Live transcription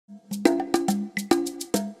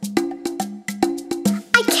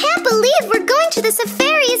Steve, we're going to the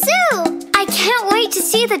safari zoo! I can't wait to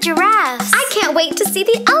see the giraffes. I can't wait to see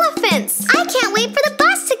the elephants. I can't wait for the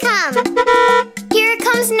bus to come. Here it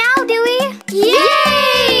comes now,